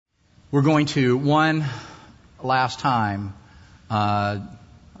We're going to, one last time,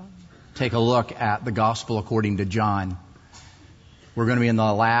 take a look at the Gospel according to John. We're going to be in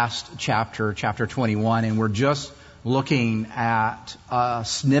the last chapter, chapter 21, and we're just looking at a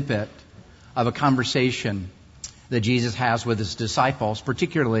snippet of a conversation that Jesus has with his disciples,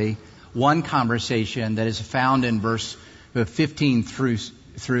 particularly one conversation that is found in verse 15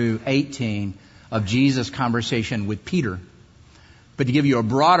 through 18 of Jesus' conversation with Peter. But to give you a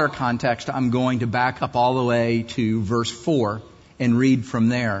broader context, I'm going to back up all the way to verse 4 and read from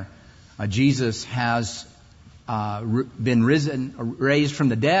there. Jesus has been raised from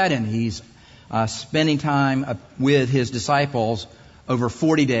the dead, and he's spending time with his disciples over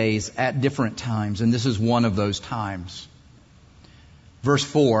 40 days at different times, and this is one of those times. Verse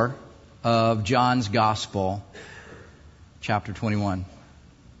 4 of John's Gospel, chapter 21.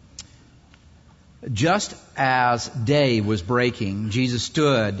 Just as day was breaking, Jesus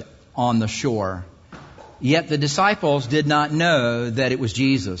stood on the shore. Yet the disciples did not know that it was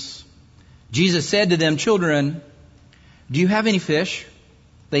Jesus. Jesus said to them, "Children, do you have any fish?"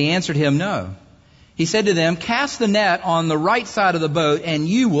 They answered him, "No." He said to them, "Cast the net on the right side of the boat, and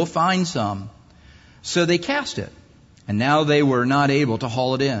you will find some." So they cast it, and now they were not able to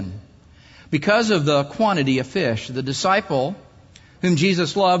haul it in, because of the quantity of fish. The disciple whom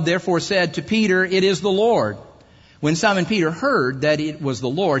Jesus loved therefore said to Peter, "It is the Lord." When Simon Peter heard that it was the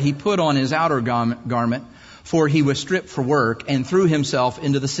Lord, he put on his outer garment, for he was stripped for work, and threw himself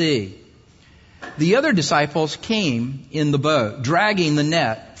into the sea. The other disciples came in the boat, dragging the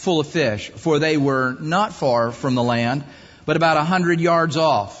net full of fish, for they were not far from the land, but about 100 yards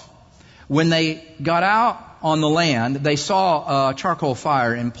off. When they got out on the land, they saw a charcoal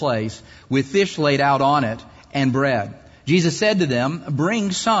fire in place, with fish laid out on it, and bread. Jesus said to them,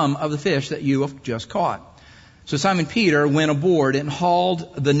 "Bring some of the fish that you have just caught." So Simon Peter went aboard and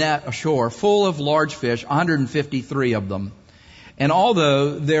hauled the net ashore, full of large fish, 153 of them. And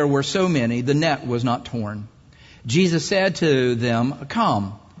although there were so many, the net was not torn. Jesus said to them,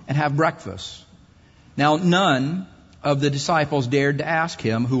 "Come and have breakfast." Now none of the disciples dared to ask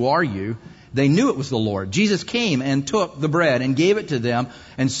him, "Who are you?" They knew it was the Lord. Jesus came and took the bread and gave it to them,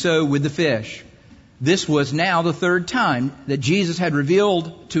 and so with the fish. This was now the third time that Jesus had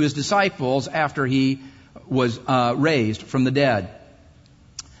revealed to his disciples after he was raised from the dead.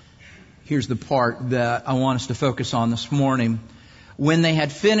 Here's the part that I want us to focus on this morning. When they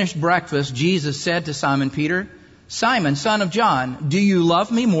had finished breakfast, Jesus said to Simon Peter, "Simon, son of John, do you love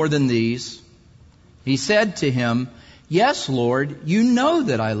me more than these?" He said to him, "Yes, Lord, you know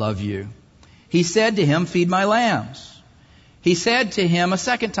that I love you." He said to him, "Feed my lambs." He said to him a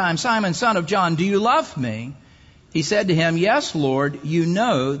second time, "Simon, son of John, do you love me?" He said to him, "Yes, Lord, you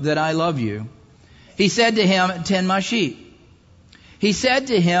know that I love you." He said to him, "Tend my sheep." He said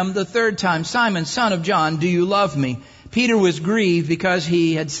to him the third time, "Simon, son of John, do you love me?" Peter was grieved because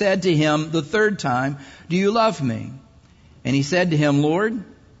he had said to him the third time, "Do you love me?" And he said to him, "Lord,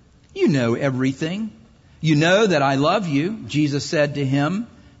 you know everything. You know that I love you." Jesus said to him,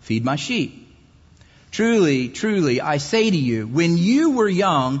 "Feed my sheep. Truly, truly, I say to you, when you were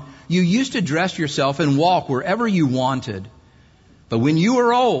young, you used to dress yourself and walk wherever you wanted. But when you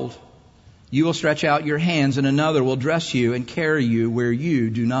are old, you will stretch out your hands, and another will dress you and carry you where you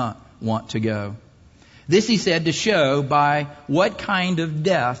do not want to go." This he said to show by what kind of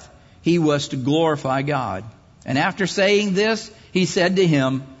death he was to glorify God. And after saying this, he said to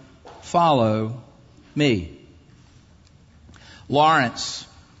him, "Follow me." Lawrence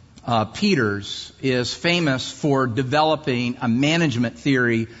Peters is famous for developing a management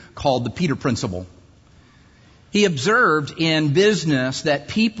theory called the Peter Principle. He observed in business that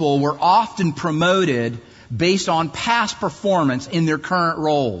people were often promoted based on past performance in their current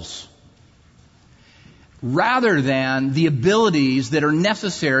roles, rather than the abilities that are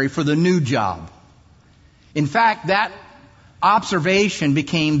necessary for the new job. In fact, that observation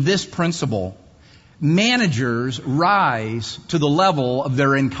became this principle: managers rise to the level of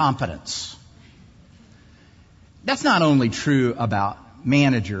their incompetence. That's not only true about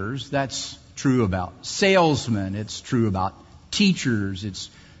managers, that's true about salesmen, it's true about teachers,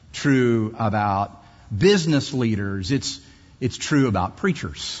 it's true about business leaders, it's true about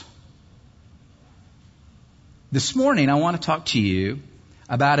preachers. This morning I want to talk to you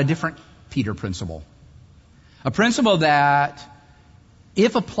about a different Peter principle. A principle that,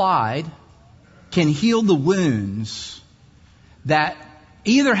 if applied, can heal the wounds that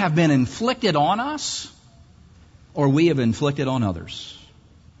either have been inflicted on us or we have inflicted on others.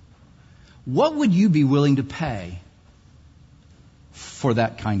 What would you be willing to pay for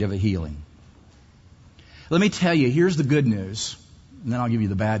that kind of a healing? Let me tell you, here's the good news. and then I'll give you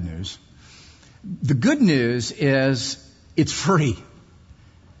the bad news. The good news is it's free.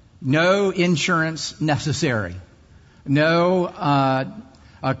 No insurance necessary. No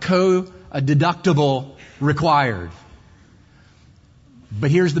co-deductible required.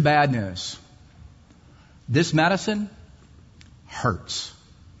 But here's the bad news. This medicine hurts.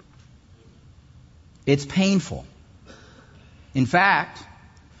 It's painful. In fact,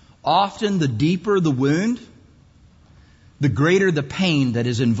 often the deeper the wound, the greater the pain that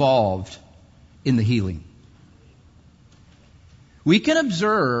is involved in the healing. We can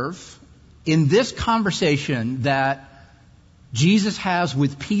observe in this conversation that Jesus has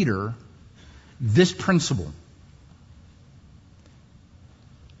with Peter this principle.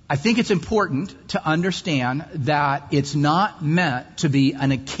 I think it's important to understand that it's not meant to be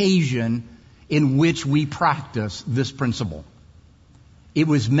an occasion in which we practice this principle. It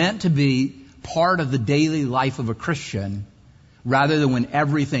was meant to be part of the daily life of a Christian rather than when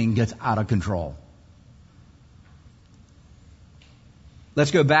everything gets out of control.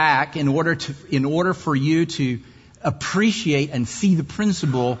 Let's go back in order for you to appreciate and see the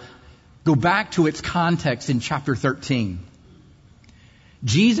principle. Go back to its context in chapter 13.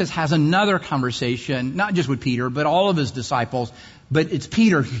 Jesus has another conversation, not just with Peter, but all of his disciples, but it's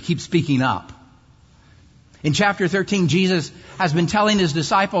Peter who keeps speaking up. In chapter 13, Jesus has been telling his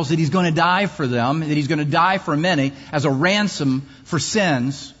disciples that he's going to die for them, that he's going to die for many as a ransom for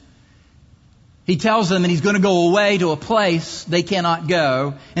sins. He tells them that he's going to go away to a place they cannot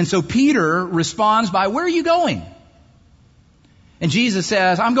go. And so Peter responds by, "Where are you going?" And Jesus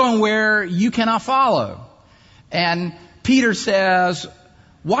says, "I'm going where you cannot follow." And Peter says,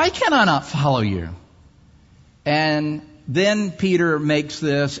 "Why can I not follow you?" And then Peter makes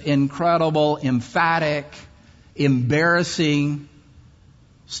this incredible, emphatic, embarrassing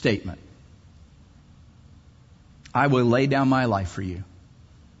statement. "I will lay down my life for you.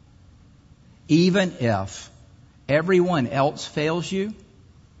 Even if everyone else fails you,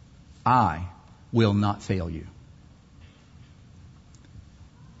 I will not fail you."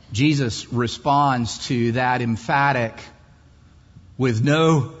 Jesus responds to that emphatic, with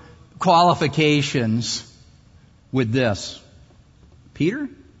no qualifications, with this: "Peter,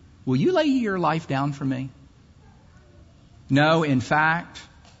 will you lay your life down for me?" No, in fact,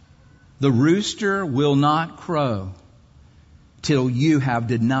 the rooster will not crow till you have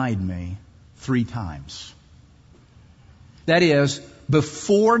denied me 3 times. That is,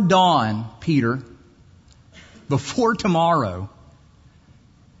 before dawn, Peter, before tomorrow,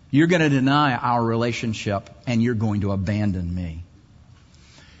 you're going to deny our relationship and you're going to abandon me.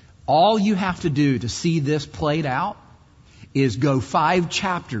 All you have to do to see this played out is go 5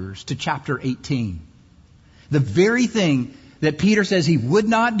 chapters to chapter 18. The very thing that Peter says he would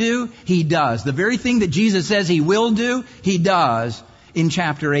not do, he does. The very thing that Jesus says he will do, he does in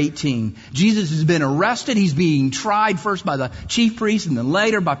chapter 18. Jesus has been arrested. He's being tried first by the chief priests and then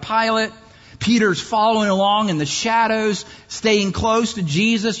later by Pilate. Peter's following along in the shadows, staying close to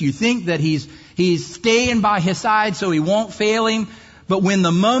Jesus. You think that he's staying by his side so he won't fail him. But when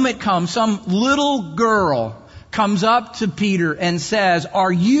the moment comes, some little girl comes up to Peter and says,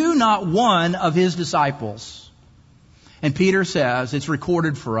 "Are you not one of his disciples?" And Peter says, it's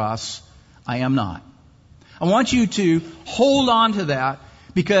recorded for us, "I am not." I want you to hold on to that,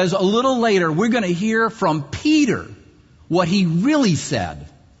 because a little later we're going to hear from Peter what he really said.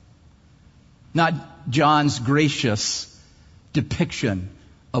 Not John's gracious depiction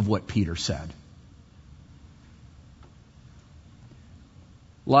of what Peter said.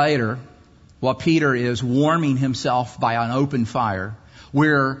 Later, while Peter is warming himself by an open fire,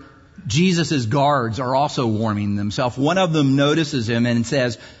 where Jesus' guards are also warming themselves, one of them notices him and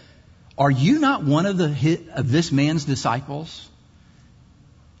says, "Are you not one of this man's disciples?"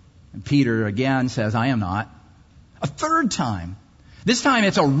 And Peter again says, "I am not." A third time. This time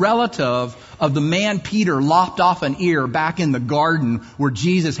it's a relative of the man Peter lopped off an ear back in the garden where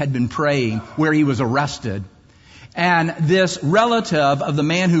Jesus had been praying, where he was arrested. And this relative of the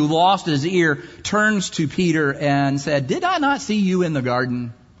man who lost his ear turns to Peter and said, "Did I not see you in the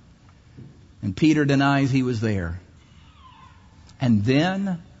garden?" And Peter denies he was there. And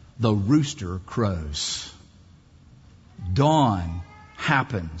then the rooster crows. Dawn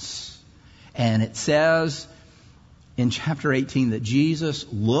happens. And it says in chapter 18 that Jesus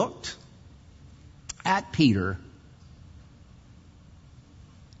looked at Peter,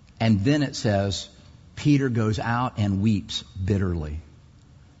 and then it says Peter goes out and weeps bitterly.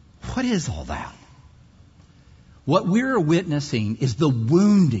 What is all that? What we're witnessing is the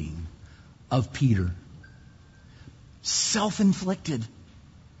wounding of Peter. Self-inflicted.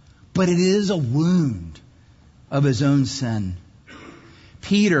 But it is a wound of his own sin.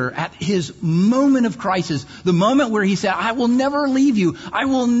 Peter at his moment of crisis, the moment where he said, I will never leave you. I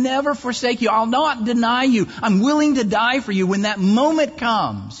will never forsake you. I'll not deny you. I'm willing to die for you. When that moment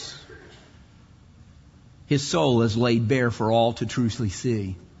comes, his soul is laid bare for all to truly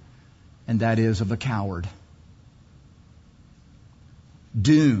see, and that is of a coward,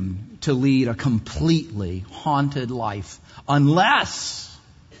 doomed to lead a completely haunted life unless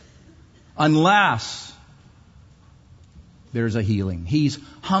there's a healing. He's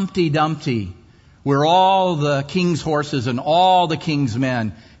Humpty Dumpty, where all the king's horses and all the king's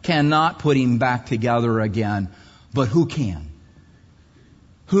men cannot put him back together again. But who can?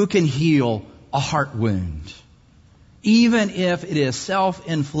 Who can heal a heart wound, even if it is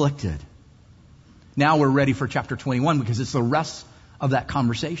self-inflicted? Now we're ready for chapter 21 because it's the rest of that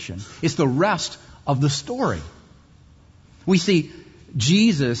conversation. It's the rest of the story. We see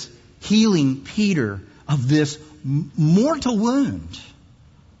Jesus healing Peter of this mortal wound.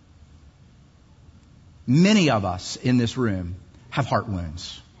 Many of us in this room have heart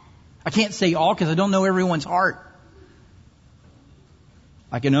wounds. I can't say all because I don't know everyone's heart.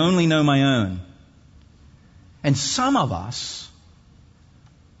 I can only know my own. And some of us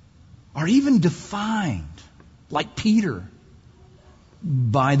are even defined, like Peter,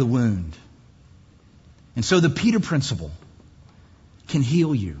 by the wound. And so the Peter principle can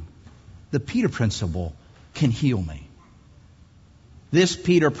heal you. The Peter principle can heal me. This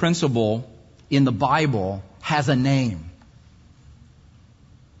Peter principle in the Bible has a name.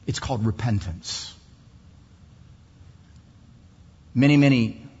 It's called repentance.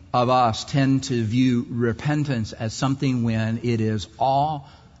 Many of us tend to view repentance as something when it is all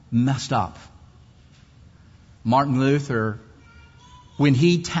messed up. Martin Luther, when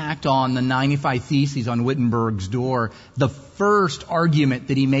he tacked on the 95 Theses on Wittenberg's door, the first argument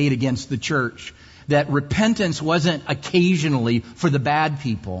that he made against the church, that repentance wasn't occasionally for the bad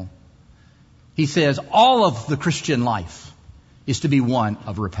people. He says all of the Christian life is to be one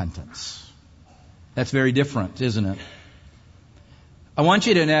of repentance. That's very different, isn't it? I want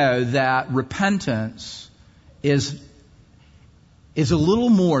you to know that repentance is a little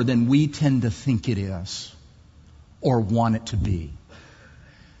more than we tend to think it is or want it to be.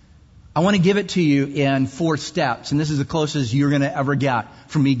 I want to give it to you in 4 steps, and this is the closest you're going to ever get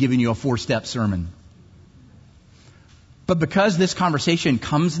from me giving you a 4-step sermon. But because this conversation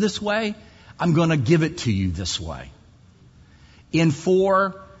comes this way, I'm going to give it to you this way. In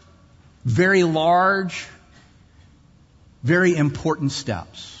 4 very large, very important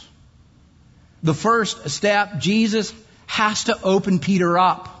steps. The first step, Jesus has to open Peter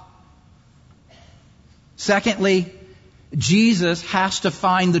up. Secondly, Jesus has to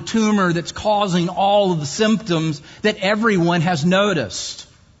find the tumor that's causing all of the symptoms that everyone has noticed,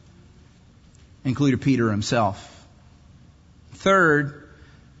 including Peter himself. Third,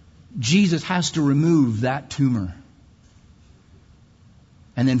 Jesus has to remove that tumor.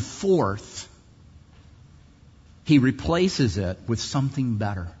 And then fourth, he replaces it with something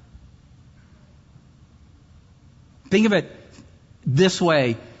better. Think of it this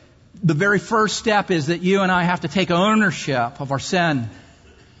way. The very first step is that you and I have to take ownership of our sin.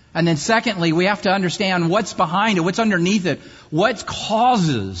 And then secondly, we have to understand what's behind it, what's underneath it, what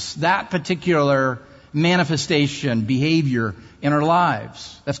causes that particular manifestation, behavior in our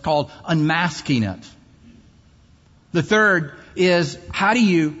lives. That's called unmasking it. The third is how do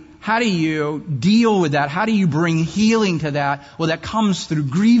you deal with that? How do you bring healing to that? Well, that comes through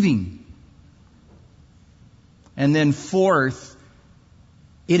grieving. And then fourth,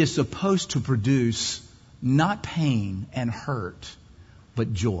 it is supposed to produce not pain and hurt,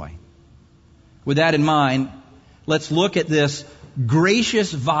 but joy. With that in mind, let's look at this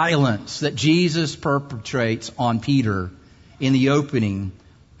gracious violence that Jesus perpetrates on Peter in the opening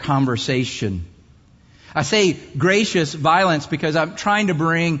conversation. I say gracious violence because I'm trying to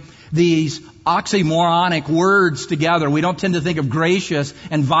bring these oxymoronic words together. We don't tend to think of gracious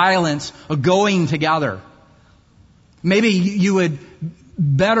and violence going together. Maybe you would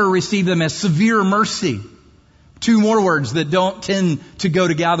better receive them as severe mercy. 2 more words that don't tend to go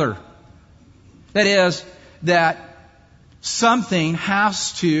together. That is, that something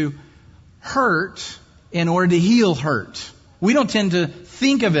has to hurt in order to heal hurt. We don't tend to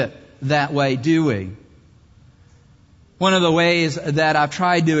think of it that way, do we? One of the ways that I've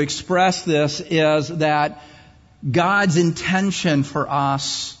tried to express this is that God's intention for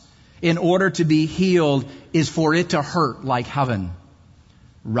us in order to be healed is for it to hurt like heaven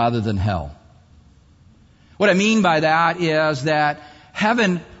rather than hell. What I mean by that is that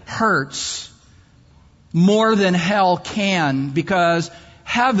heaven hurts more than hell can because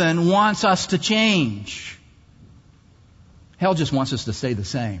heaven wants us to change. Hell just wants us to stay the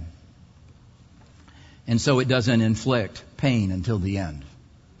same. And so it doesn't inflict pain until the end.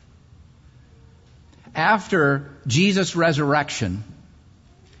 After Jesus' resurrection,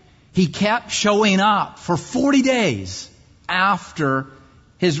 he kept showing up for 40 days after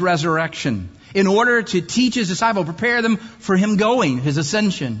his resurrection in order to teach his disciples, prepare them for him going, his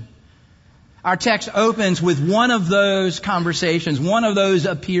ascension. Our text opens with one of those conversations, one of those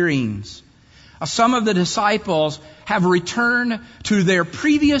appearings. Some of the disciples have returned to their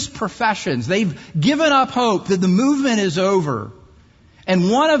previous professions. They've given up hope that the movement is over. And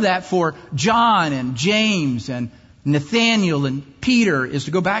one of that for John and James and Nathaniel and Peter is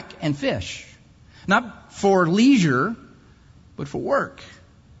to go back and fish. Not for leisure, but for work.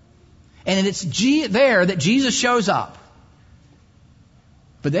 And it's there that Jesus shows up.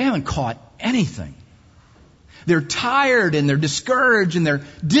 But they haven't caught anything. They're tired and they're discouraged and they're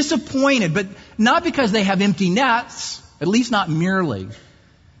disappointed, but not because they have empty nets, at least not merely,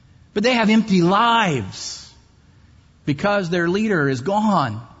 but they have empty lives because their leader is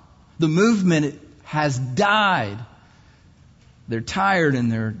gone. The movement has died. They're tired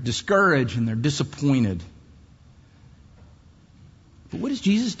and they're discouraged and they're disappointed. But what does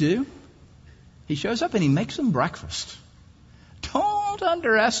Jesus do? He shows up and he makes them breakfast. Don't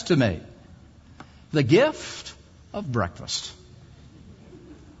underestimate the gift of breakfast.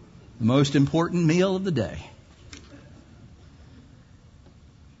 The most important meal of the day.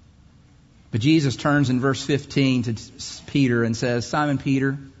 But Jesus turns in verse 15 to Peter and says, Simon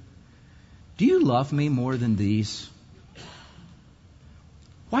Peter, do you love me more than these?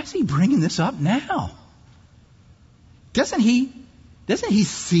 Why is he bringing this up now? Doesn't he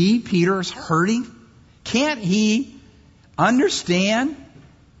see Peter's hurting? Can't he understand?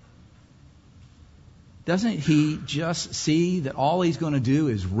 Doesn't he just see that all he's going to do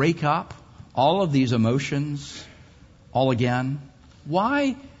is rake up all of these emotions all again?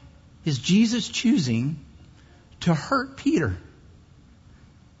 Why is Jesus choosing to hurt Peter?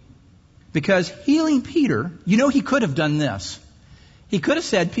 Because healing Peter, he could have done this. He could have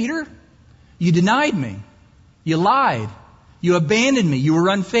said, Peter, you denied me. You lied. You abandoned me. You were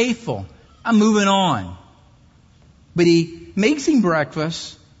unfaithful. I'm moving on. But he makes him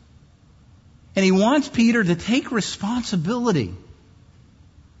breakfast. And he wants Peter to take responsibility.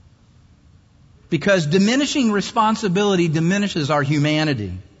 Because diminishing responsibility diminishes our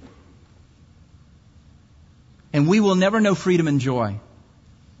humanity. And we will never know freedom and joy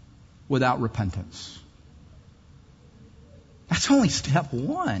without repentance. That's only step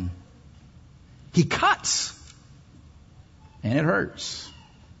one. He cuts. And it hurts.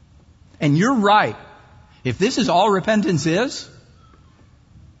 And you're right. If this is all repentance is,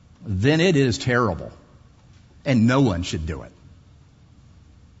 then it is terrible. And no one should do it.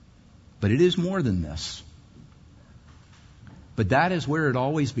 But it is more than this. But that is where it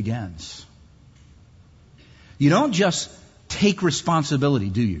always begins. You don't just take responsibility,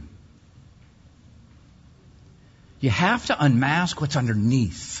 do you? You have to unmask what's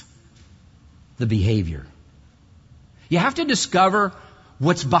underneath the behavior. You have to discover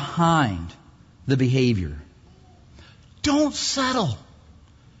what's behind the behavior. Don't settle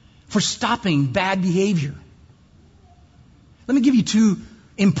for stopping bad behavior. Let me give you two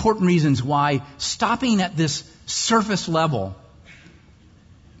important reasons why stopping at this surface level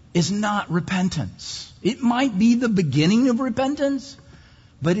is not repentance. It might be the beginning of repentance,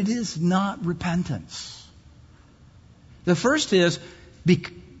 but it is not repentance. The first is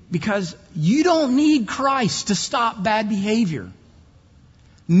because you don't need Christ to stop bad behavior.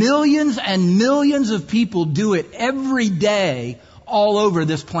 Millions and millions of people do it every day all over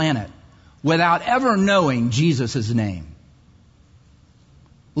this planet without ever knowing Jesus' name.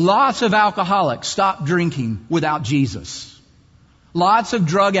 Lots of alcoholics stop drinking without Jesus. Lots of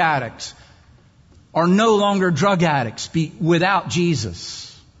drug addicts are no longer drug addicts without Jesus.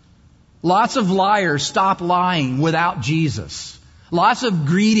 Lots of liars stop lying without Jesus. Lots of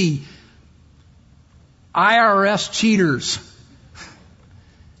greedy IRS cheaters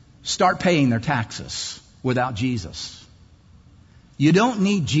start paying their taxes without Jesus. You don't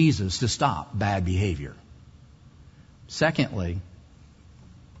need Jesus to stop bad behavior. Secondly,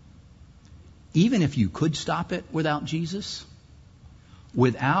 even if you could stop it without Jesus,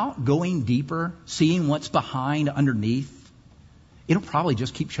 without going deeper, seeing what's behind, underneath, it'll probably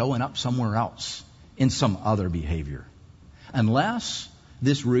just keep showing up somewhere else in some other behavior. Unless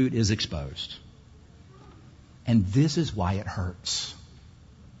this root is exposed. And this is why it hurts.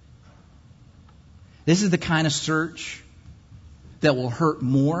 This is the kind of search that will hurt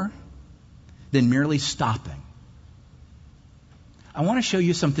more than merely stopping. I want to show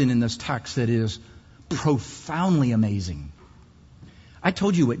you something in this text that is profoundly amazing. I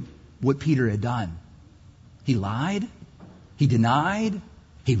told you what Peter had done. He lied. He denied.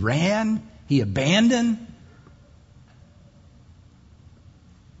 He ran. He abandoned.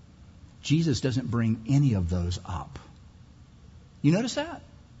 Jesus doesn't bring any of those up. You notice that?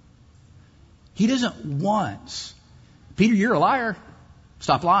 He doesn't once. Peter, you're a liar.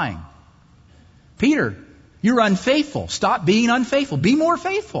 Stop lying. Peter, you're unfaithful. Stop being unfaithful. Be more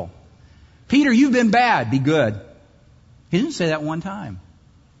faithful. Peter, you've been bad. Be good. He didn't say that one time.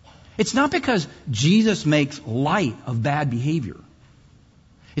 It's not because Jesus makes light of bad behavior.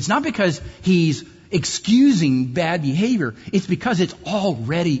 It's not because he's excusing bad behavior. It's because it's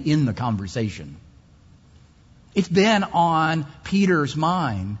already in the conversation. It's been on Peter's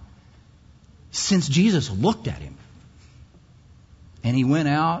mind since Jesus looked at him. And he went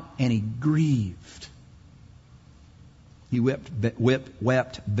out and he grieved. He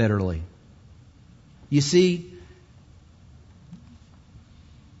wept bitterly. You see,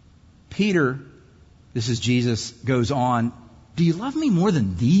 Peter, this is Jesus, goes on, do you love me more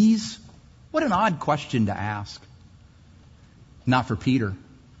than these? What an odd question to ask. Not for Peter.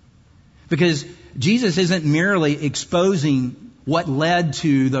 Because Jesus isn't merely exposing what led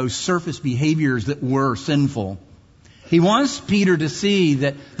to those surface behaviors that were sinful. He wants Peter to see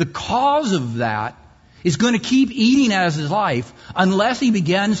that the cause of that is going to keep eating at his life unless he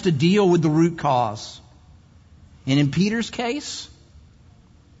begins to deal with the root cause. And in Peter's case,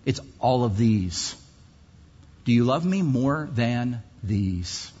 it's all of these. Do you love me more than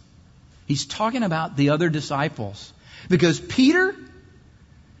these? He's talking about the other disciples. Because Peter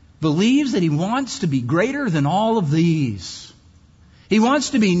believes that he wants to be greater than all of these. He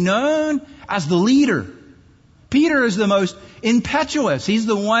wants to be known as the leader. Peter is the most impetuous. He's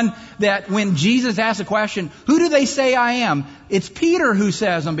the one that when Jesus asks a question, who do they say I am? It's Peter who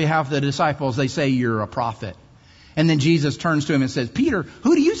says on behalf of the disciples, they say you're a prophet. And then Jesus turns to him and says, Peter,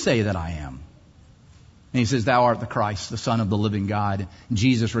 who do you say that I am? And he says, thou art the Christ, the Son of the living God. And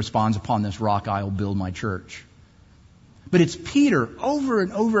Jesus responds, upon this rock I will build my church. But it's Peter, over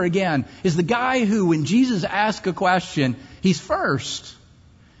and over again, is the guy who, when Jesus asks a question, he's first.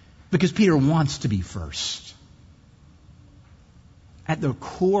 Because Peter wants to be first. At the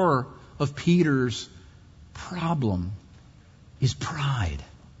core of Peter's problem is pride.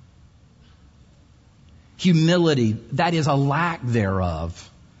 Humility, that is a lack thereof,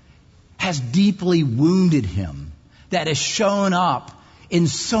 has deeply wounded him. That has shown up in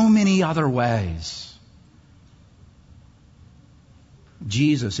so many other ways.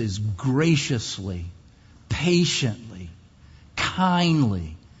 Jesus is graciously, patiently,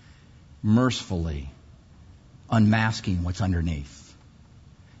 kindly, mercifully unmasking what's underneath.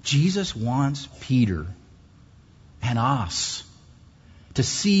 Jesus wants Peter and us to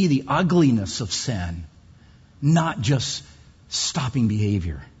see the ugliness of sin, not just stopping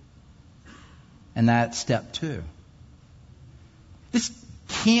behavior. And that's step 2. This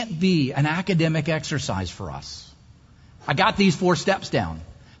can't be an academic exercise for us. I got these 4 steps down.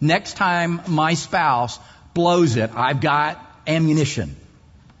 Next time my spouse blows it, I've got ammunition.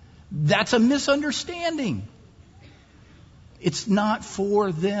 That's a misunderstanding. It's not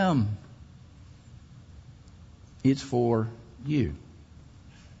for them. It's for you.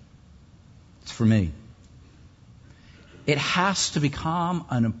 It's for me. It has to become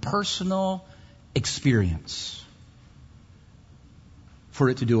a personal experience for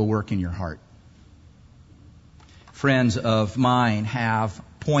it to do a work in your heart. Friends of mine have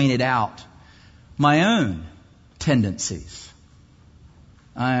pointed out my own tendencies.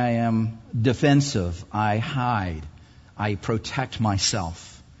 I am defensive. I hide. I protect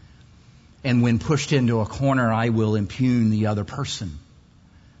myself. And when pushed into a corner, I will impugn the other person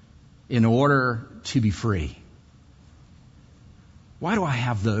in order to be free. Why do I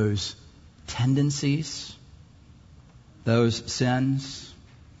have those tendencies? Those sins?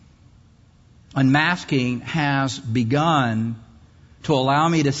 Unmasking has begun to allow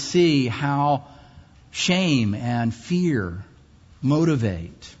me to see how shame and fear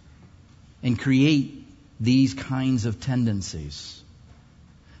motivate and create these kinds of tendencies.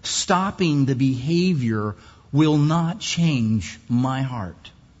 Stopping the behavior will not change my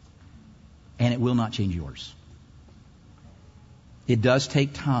heart. And it will not change yours. It does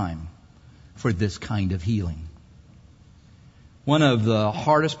take time for this kind of healing. One of the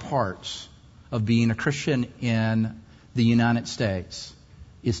hardest parts of being a Christian in the United States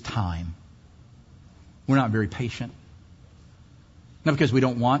is time. We're not very patient. Not because we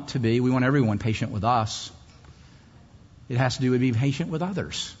don't want to be. We want everyone patient with us. It has to do with being patient with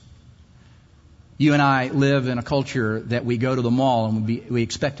others. You and I live in a culture that we go to the mall and we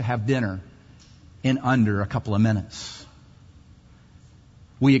expect to have dinner in under a couple of minutes.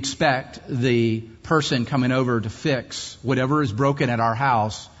 We expect the person coming over to fix whatever is broken at our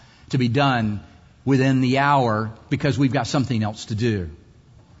house to be done within the hour because we've got something else to do.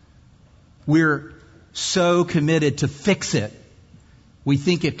 We're so committed to fix it, we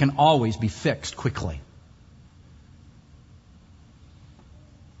think it can always be fixed quickly.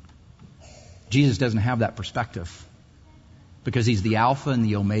 Jesus doesn't have that perspective because He's the Alpha and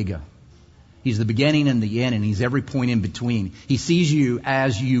the Omega. He's the beginning and the end, and He's every point in between. He sees you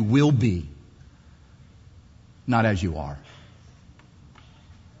as you will be, not as you are.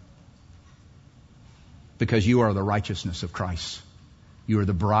 Because you are the righteousness of Christ. You are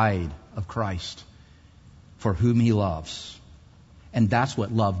the bride of Christ for whom He loves. And that's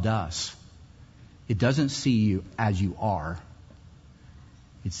what love does. It doesn't see you as you are.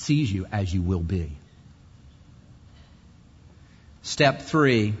 It sees you as you will be. Step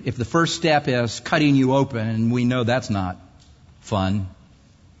 3, if the first step is cutting you open, and we know that's not fun,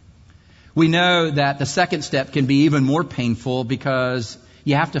 we know that the second step can be even more painful because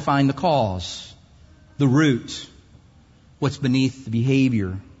you have to find the cause, the root, what's beneath the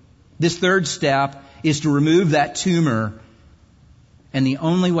behavior. This third step is to remove that tumor, and the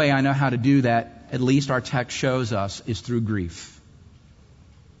only way I know how to do that, at least our text shows us, is through grief.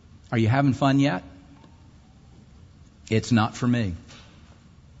 Are you having fun yet? It's not for me.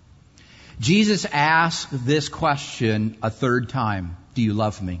 Jesus asked this question a third time. Do you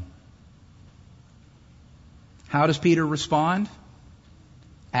love me? How does Peter respond?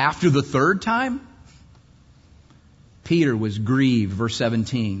 After the third time? Peter was grieved, verse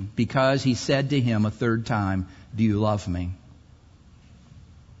 17, because he said to him a third time, do you love me?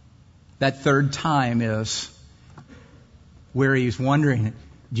 That third time is where he's wondering,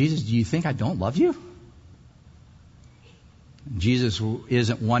 Jesus, do you think I don't love you? Jesus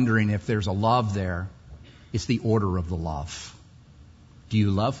isn't wondering if there's a love there. It's the order of the love. Do you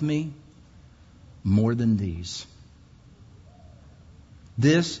love me more than these?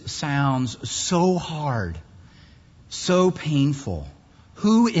 This sounds so hard, so painful.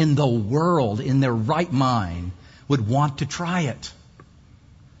 Who in the world, in their right mind, would want to try it?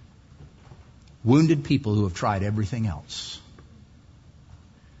 Wounded people who have tried everything else.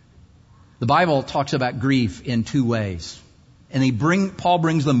 The Bible talks about grief in two ways. And Paul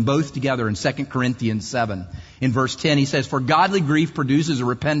brings them both together in 2 Corinthians 7. In verse 10, he says, for godly grief produces a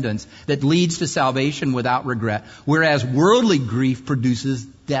repentance that leads to salvation without regret, whereas worldly grief produces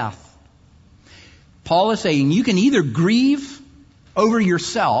death. Paul is saying you can either grieve over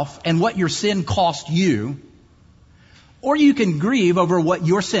yourself and what your sin cost you, or you can grieve over what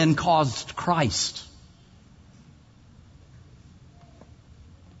your sin caused Christ,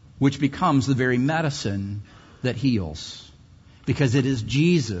 which becomes the very medicine that heals. Because it is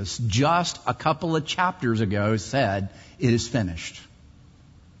Jesus, just a couple of chapters ago, said, it is finished.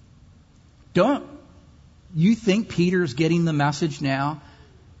 Don't you think Peter's getting the message now?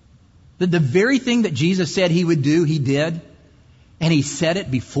 That the very thing that Jesus said He would do, He did. And He said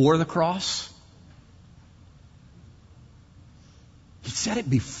it before the cross. He said it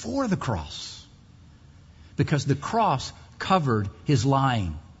before the cross. Because the cross covered His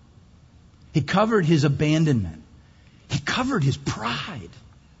lying. It covered His abandonment. He covered His pride.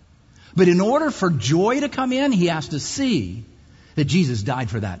 But in order for joy to come in, He has to see that Jesus died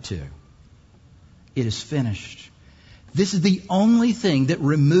for that too. It is finished. This is the only thing that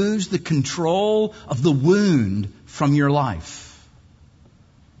removes the control of the wound from your life.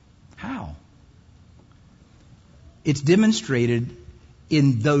 How? It's demonstrated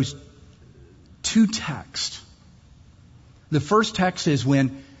in those two texts. The first text is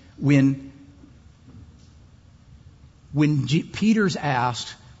when Peter's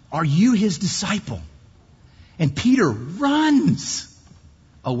asked, are you His disciple? And Peter runs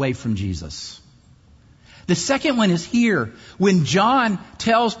away from Jesus. The second one is here. When John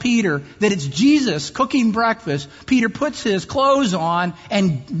tells Peter that it's Jesus cooking breakfast, Peter puts his clothes on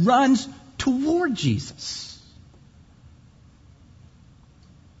and runs toward Jesus.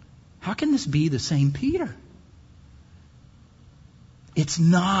 How can this be the same Peter? It's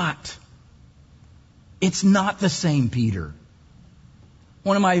not. It's not the same Peter.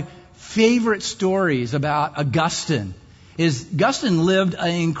 One of my favorite stories about Augustine is Augustine lived an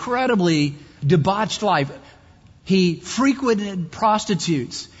incredibly debauched life. He frequented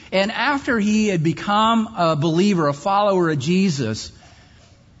prostitutes. And after he had become a believer, a follower of Jesus,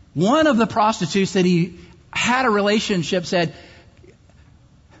 one of the prostitutes that he had a relationship said,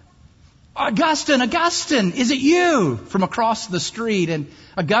 Augustine, is it you? From across the street. And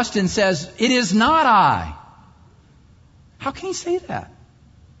Augustine says, it is not I. How can he say that?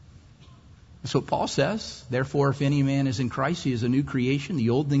 That's what Paul says. Therefore, if any man is in Christ, he is a new creation. The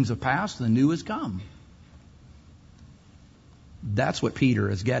old things have passed, the new has come. That's what Peter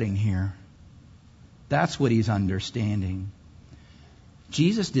is getting here. That's what he's understanding.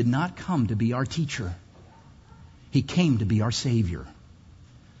 Jesus did not come to be our teacher. He came to be our Savior.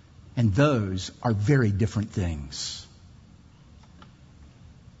 And those are very different things.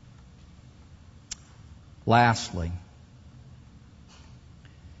 Lastly,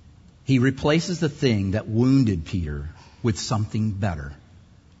 he replaces the thing that wounded Peter with something better.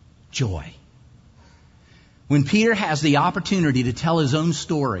 Joy. When Peter has the opportunity to tell his own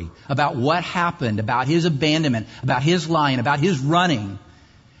story about what happened, about his abandonment, about his lying, about his running,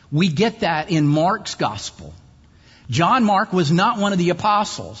 we get that in Mark's gospel. John Mark was not one of the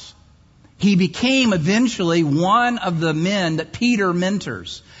apostles. He became eventually one of the men that Peter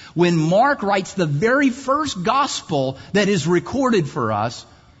mentors. When Mark writes the very first gospel that is recorded for us,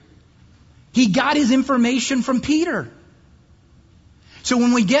 he got his information from Peter. So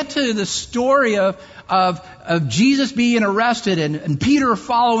when we get to the story of Jesus being arrested and Peter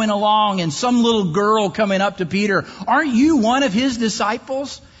following along and some little girl coming up to Peter, aren't you one of his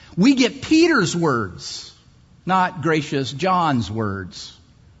disciples? We get Peter's words, not gracious John's words.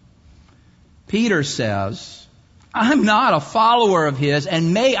 Peter says, I'm not a follower of his,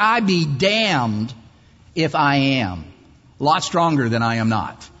 and may I be damned if I am. A lot stronger than I am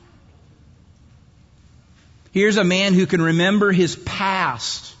not. Here's a man who can remember his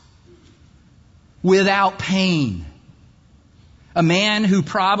past without pain. A man who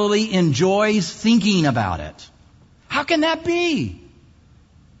probably enjoys thinking about it. How can that be?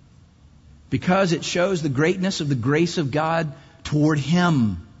 Because it shows the greatness of the grace of God toward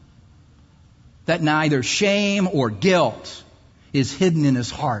him. That neither shame or guilt is hidden in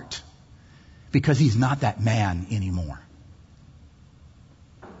his heart. Because he's not that man anymore.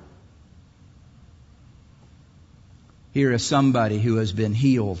 Here is somebody who has been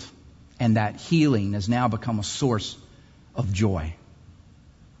healed, and that healing has now become a source of joy.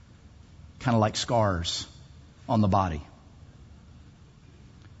 Kind of like scars on the body.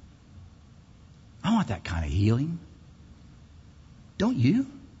 I want that kind of healing. Don't you?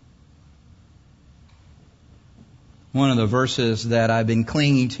 One of the verses that I've been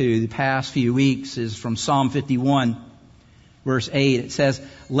clinging to the past few weeks is from Psalm 51, verse 8. It says,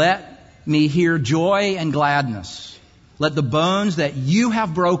 "Let me hear joy and gladness. Let the bones that you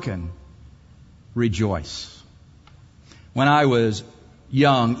have broken rejoice." When I was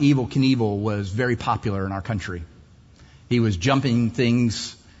young, Evel Knievel was very popular in our country. He was jumping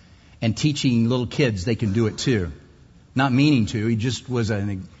things and teaching little kids they can do it too. Not meaning to, he just was an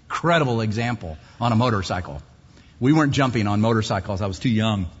incredible example on a motorcycle. We weren't jumping on motorcycles, I was too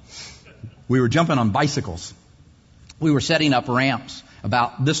young. We were jumping on bicycles. We were setting up ramps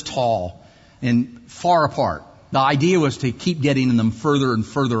about this tall and far apart. The idea was to keep getting them further and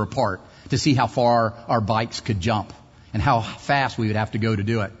further apart to see how far our bikes could jump and how fast we would have to go to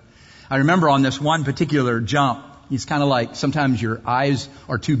do it. I remember on this one particular jump, it's kind of like sometimes your eyes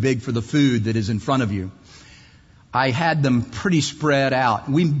are too big for the food that is in front of you. I had them pretty spread out.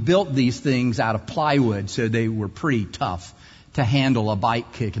 We built these things out of plywood, so they were pretty tough to handle a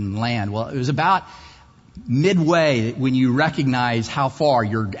bike kick and land. Well, it was about midway when you recognize how far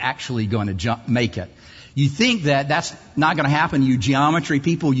you're actually going to make it. You think that that's not going to happen, you geometry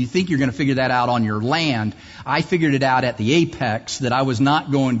people. You think you're going to figure that out on your land. I figured it out at the apex that I was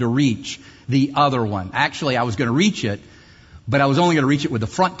not going to reach the other one. Actually, I was going to reach it, but I was only going to reach it with the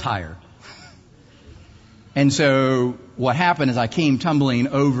front tire. And so what happened is I came tumbling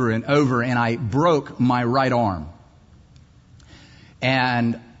over and I broke my right arm.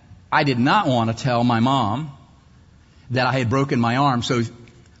 And I did not want to tell my mom that I had broken my arm. So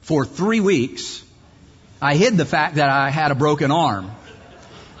for 3 weeks, I hid the fact that I had a broken arm.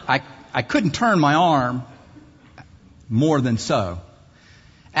 I couldn't turn my arm more than so.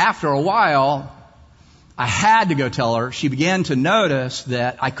 After a while, I had to go tell her. She began to notice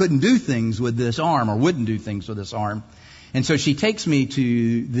that I couldn't do things with this arm or wouldn't do things with this arm. And so she takes me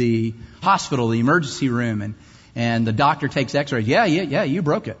to the hospital, the emergency room, and the doctor takes x-rays. Yeah, you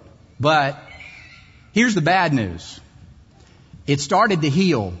broke it. But here's the bad news. It started to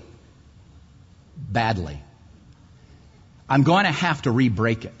heal badly. I'm going to have to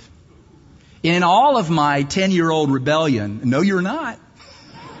re-break it. In all of my 10-year-old rebellion, no, you're not.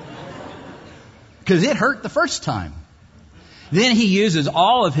 Because it hurt the first time. Then he uses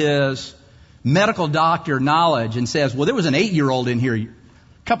all of his medical doctor knowledge and says, well, there was an 8-year-old in here a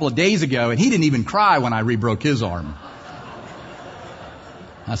couple of days ago, and he didn't even cry when I re-broke his arm.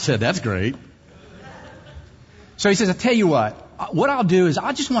 I said, that's great. So he says, I tell you what, what I'll do is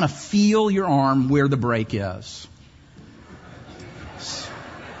I just want to feel your arm where the break is.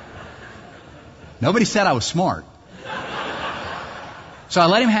 Nobody said I was smart. So I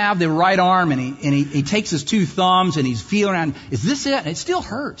let him have the right arm, and he takes his two thumbs and he's feeling around. Is this it? And it still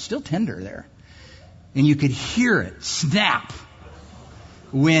hurts, still tender there. And you could hear it snap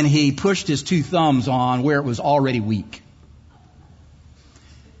when he pushed his two thumbs on where it was already weak.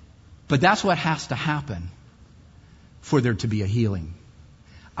 But that's what has to happen for there to be a healing.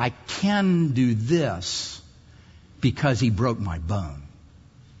 I can do this because he broke my bone.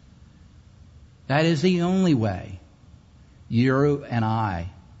 That is the only way you and I,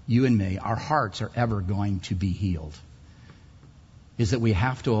 you and me, our hearts are ever going to be healed. Is that we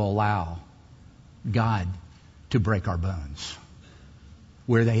have to allow God to break our bones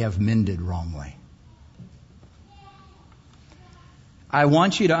where they have mended wrongly. I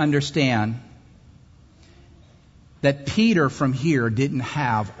want you to understand that Peter from here didn't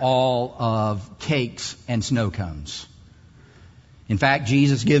have all of cakes and snow cones. In fact,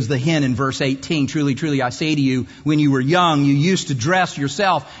 Jesus gives the hint in verse 18, truly, truly, I say to you, when you were young, you used to dress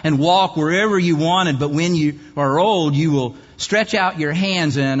yourself and walk wherever you wanted, but when you are old, you will stretch out your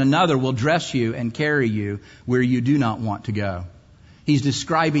hands and another will dress you and carry you where you do not want to go. He's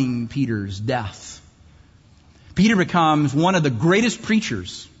describing Peter's death. Peter becomes one of the greatest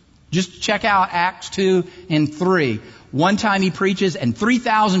preachers. Just check out Acts 2 and 3. One time he preaches and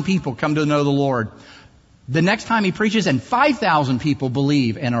 3,000 people come to know the Lord. The next time he preaches and 5,000 people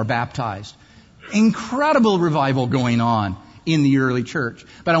believe and are baptized. Incredible revival going on in the early church.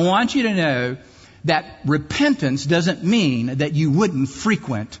 But I want you to know that repentance doesn't mean that you wouldn't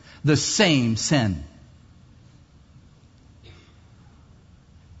frequent the same sin.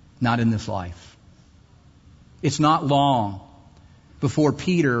 Not in this life. It's not long before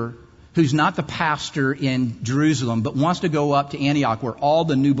Peter, who's not the pastor in Jerusalem, but wants to go up to Antioch where all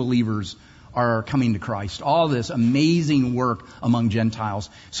the new believers are coming to Christ. All this amazing work among Gentiles.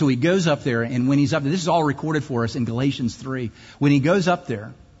 So he goes up there, and when he's up there, this is all recorded for us in Galatians 3. When he goes up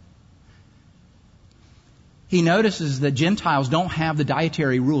there, he notices that Gentiles don't have the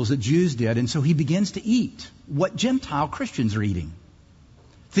dietary rules that Jews did, and so he begins to eat what Gentile Christians are eating.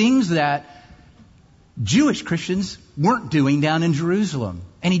 Things that Jewish Christians weren't doing down in Jerusalem.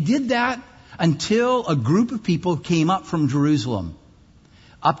 And he did that until a group of people came up from Jerusalem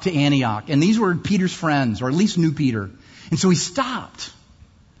up to Antioch. And these were Peter's friends, or at least knew Peter. And so he stopped.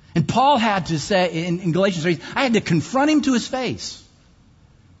 And Paul had to say, in Galatians 3, I had to confront him to his face.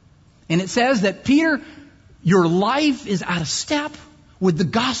 And it says that, Peter, your life is out of step with the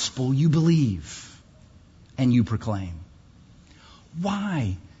gospel you believe and you proclaim.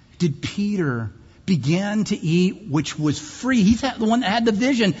 Why did Peter begin to eat which was free? He's the one that had the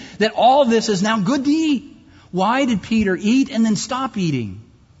vision that all this is now good to eat. Why did Peter eat and then stop eating?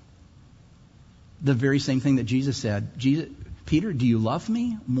 The very same thing that Jesus said. Peter, do you love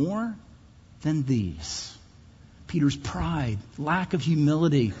me more than these? Peter's pride, lack of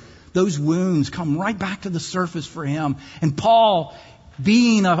humility, those wounds come right back to the surface for him. And Paul,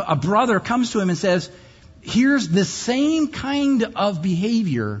 being a brother, comes to him and says, here's the same kind of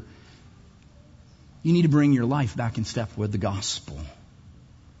behavior. You need to bring your life back in step with the gospel.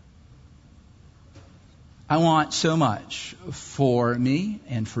 I want so much for me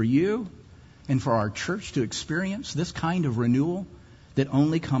and for you and for our church to experience this kind of renewal that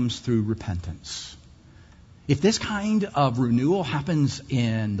only comes through repentance. If this kind of renewal happens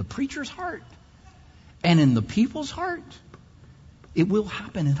in the preacher's heart and in the people's heart, it will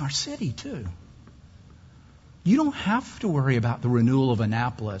happen in our city too. You don't have to worry about the renewal of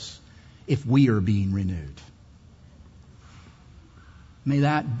Annapolis if we are being renewed. May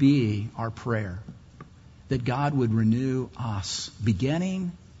that be our prayer, that God would renew us,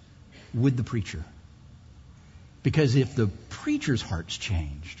 beginning with the preacher. Because if the preacher's heart's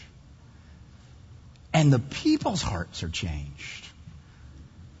changed, and the people's hearts are changed,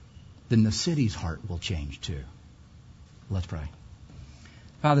 then the city's heart will change too. Let's pray.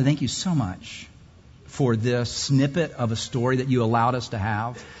 Father, thank you so much for this snippet of a story that you allowed us to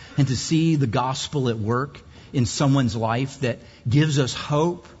have, and to see the gospel at work in someone's life that gives us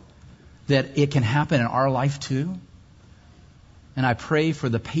hope that it can happen in our life too. And I pray for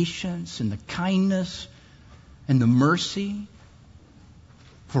the patience and the kindness and the mercy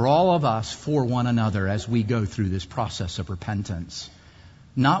for all of us, for one another, as we go through this process of repentance.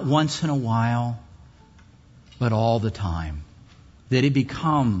 Not once in a while, but all the time. That it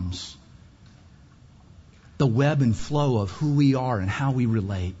becomes the web and flow of who we are and how we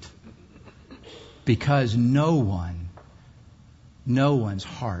relate. Because no one's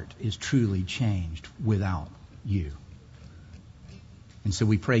heart is truly changed without you. And so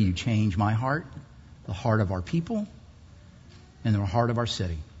we pray you change my heart, the heart of our people, and the heart of our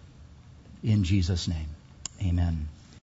city. In Jesus' name, amen.